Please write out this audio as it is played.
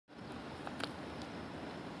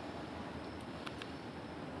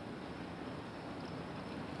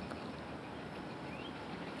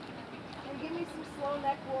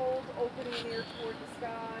neck rolls, opening an ear toward the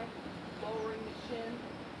sky, lowering the chin,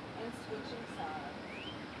 and switching sides.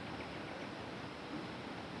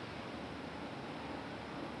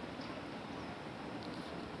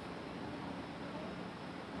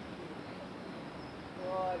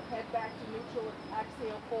 Good. Head back to neutral.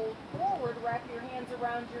 Exhale, fold forward. Wrap your hands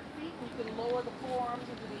around your feet. You can lower the forearms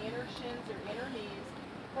into the inner shins or inner knees,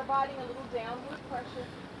 providing a little downward pressure.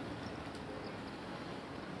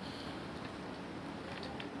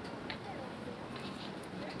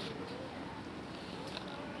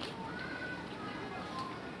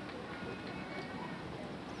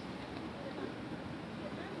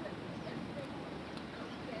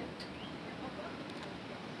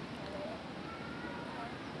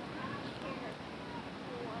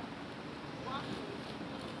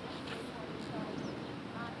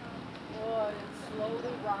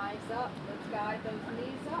 Slowly rise up. Let's guide those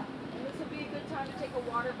knees up. And this will be a good time to take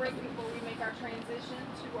a water break before we make our transition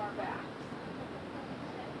to our backs.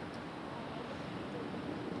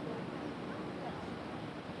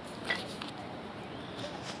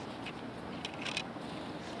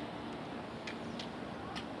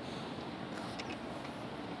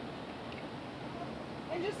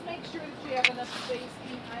 And just make sure that you have enough space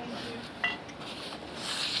behind you.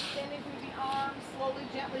 Extending through the arms, slowly,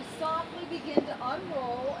 gently, softly begin to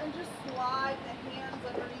unroll and just slide the hands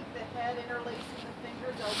underneath the head, interlacing the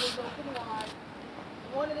fingers, elbows open wide.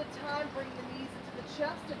 One at a time, bring the knees into the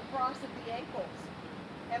chest and cross at the ankles.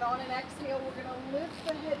 And on an exhale, we're going to lift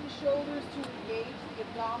the head and shoulders to engage the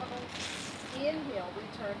abdominals. Inhale,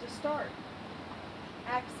 return to start.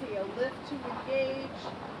 Exhale, lift to engage.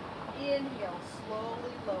 Inhale,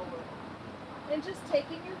 slowly lower. And just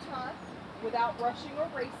taking your time, without rushing or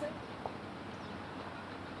racing.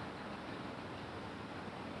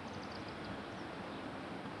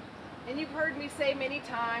 And you've heard me say many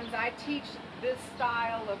times, I teach this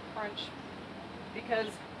style of crunch because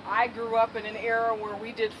I grew up in an era where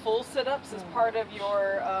we did full sit-ups as part of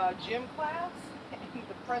your gym class, and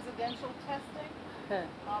the presidential testing.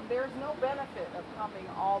 There's no benefit of coming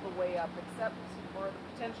all the way up except for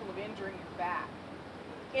the potential of injuring your back.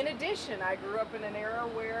 In addition, I grew up in an era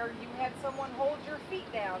where you had someone hold your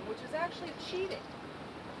feet down, which is actually cheating.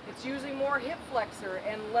 It's using more hip flexor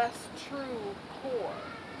and less true core.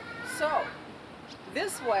 So,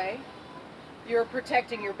 this way, you're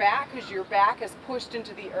protecting your back because your back is pushed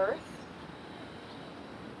into the earth.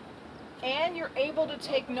 And you're able to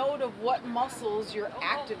take note of what muscles you're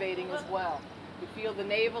activating as well. You feel the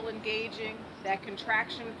navel engaging, that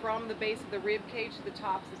contraction from the base of the rib cage to the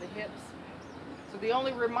tops of the hips. So the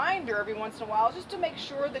only reminder every once in a while is just to make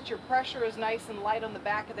sure that your pressure is nice and light on the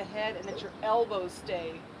back of the head and that your elbows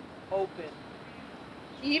stay open.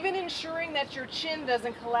 Even ensuring that your chin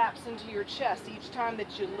doesn't collapse into your chest each time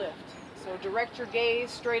that you lift. So direct your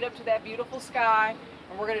gaze straight up to that beautiful sky,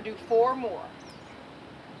 and we're going to do 4 more.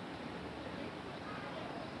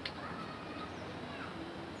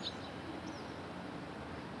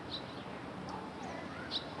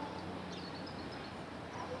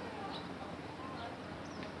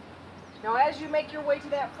 Now as you make your way to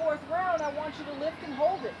that 4th round, I want you to lift and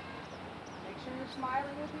hold it. Make sure you're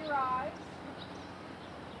smiling with your eyes.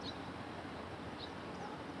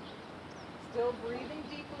 Still breathing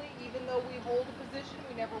deeply, even though we hold a position,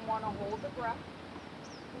 we never want to hold the breath.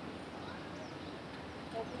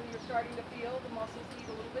 Hopefully you're starting to feel the muscles heat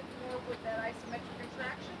a little bit more with that isometric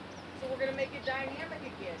contraction. So we're going to make it dynamic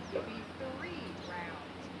again. Give me 3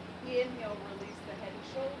 rounds. Inhale, release the head and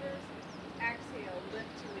shoulders. Exhale,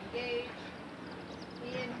 lift to engage.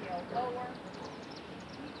 Inhale, lower.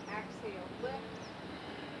 Exhale, lift.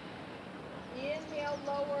 Inhale,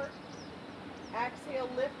 lower. Exhale,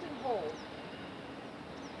 lift and hold.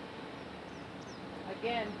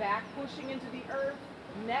 Again, back pushing into the earth,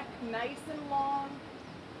 neck nice and long.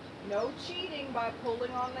 No cheating by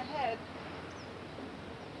pulling on the head.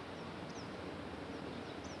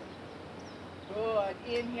 Good.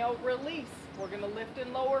 Inhale, release. We're going to lift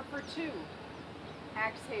and lower for 2.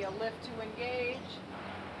 Exhale, lift to engage.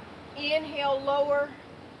 Inhale, lower.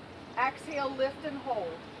 Exhale, lift and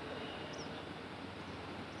hold.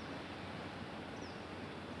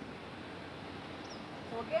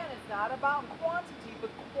 So again, it's not about quantity,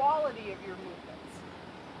 but quality of your movements.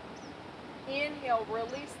 Inhale,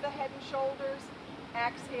 release the head and shoulders.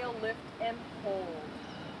 Exhale, lift and hold.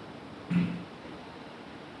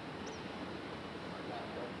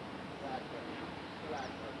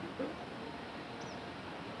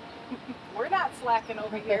 We're not slacking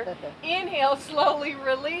over here. Inhale, slowly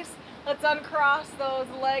release. Let's uncross those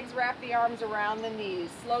legs, wrap the arms around the knees.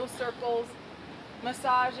 Slow circles,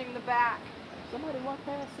 massaging the back. Somebody walk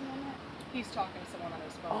past me on that? He's talking to someone on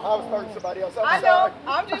his phone. I was talking to somebody else. I I'm know. sorry.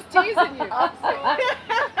 I'm just teasing you. I'm sorry.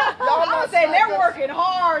 Y'all I'm not saying they're slackers. working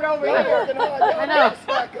hard over Y'all here. working hard. Y'all I know. not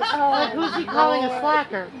slackers. Oh, like who's he calling a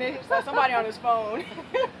slacker? Somebody on his phone.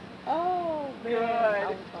 Oh, Good.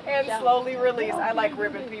 man. And slowly release. I like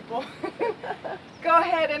ribbon people. Go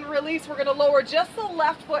ahead and release. We're going to lower just the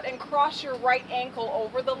left foot and cross your right ankle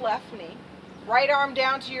over the left knee. Right arm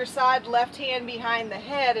down to your side, left hand behind the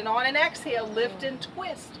head, and on an exhale, lift and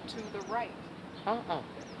twist to the right. She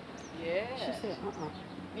Yes. said,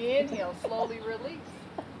 Inhale, slowly release.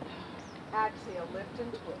 Exhale, lift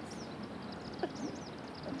and twist.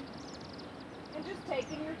 And just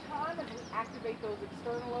taking your time as we activate those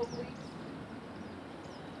external obliques.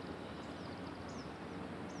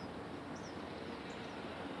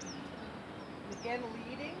 Again,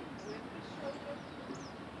 leading with the shoulder.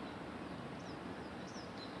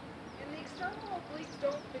 And the external obliques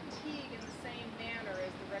don't fatigue in the same manner as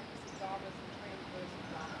the rectus abdominis and transverse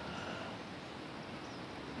abdominis.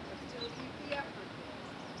 But still keep the effort there.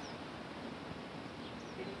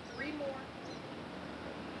 Getting 3 more.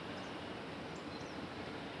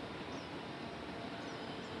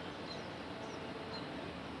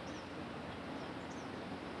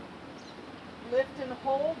 Lift and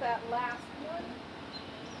hold that last one.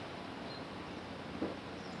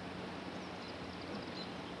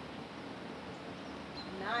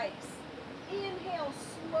 Nice. Inhale,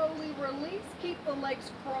 slowly release. Keep the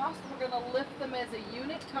legs crossed. We're going to lift them as a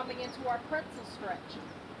unit coming into our pretzel stretch.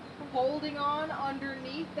 Holding on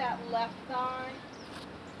underneath that left thigh.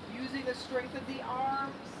 Using the strength of the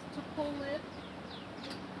arms to pull in.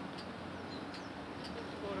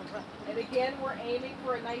 And again, we're aiming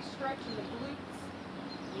for a nice stretch in the glutes,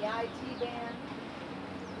 the IT band.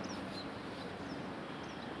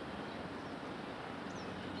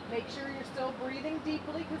 Make sure you're still breathing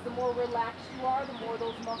deeply, because the more relaxed you are, the more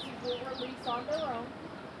those muscles will release on their own.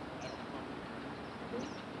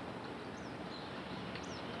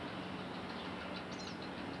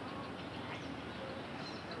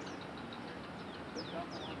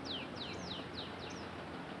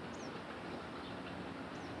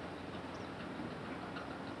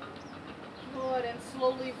 Good, and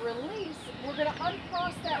slowly release. We're going to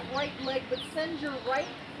uncross that right leg, but send your right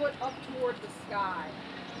foot up toward the sky.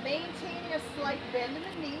 Maintaining a slight bend in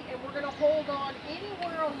the knee, and we're going to hold on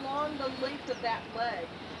anywhere along the length of that leg.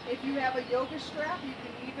 If you have a yoga strap, you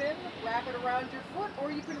can even wrap it around your foot,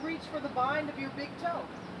 or you can reach for the bind of your big toe.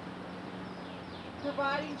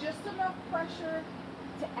 Providing just enough pressure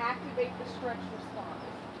to activate the stretch response.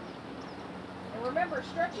 And remember,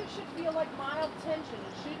 stretches should feel like mild tension.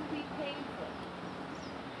 It shouldn't be painful.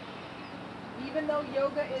 Even though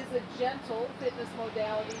yoga is a gentle fitness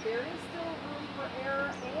modality, there is still room for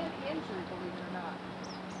error and injury, believe it or not.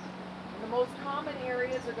 And the most common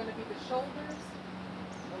areas are going to be the shoulders,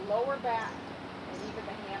 the lower back, and even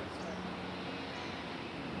the hamstring.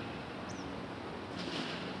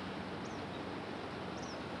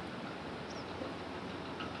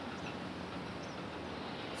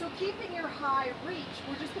 So keeping your high reach,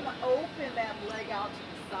 we're just going to open that leg out to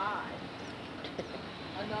the side.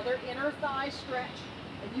 Another inner thigh stretch,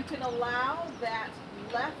 and you can allow that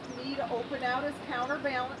left knee to open out as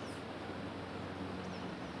counterbalance.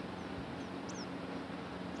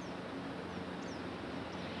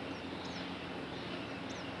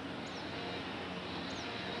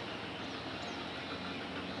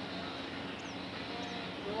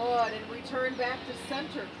 Good, and return back to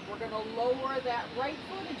center. We're going to lower that right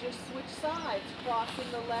foot and just switch sides,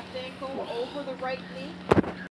 crossing the left ankle over the right knee.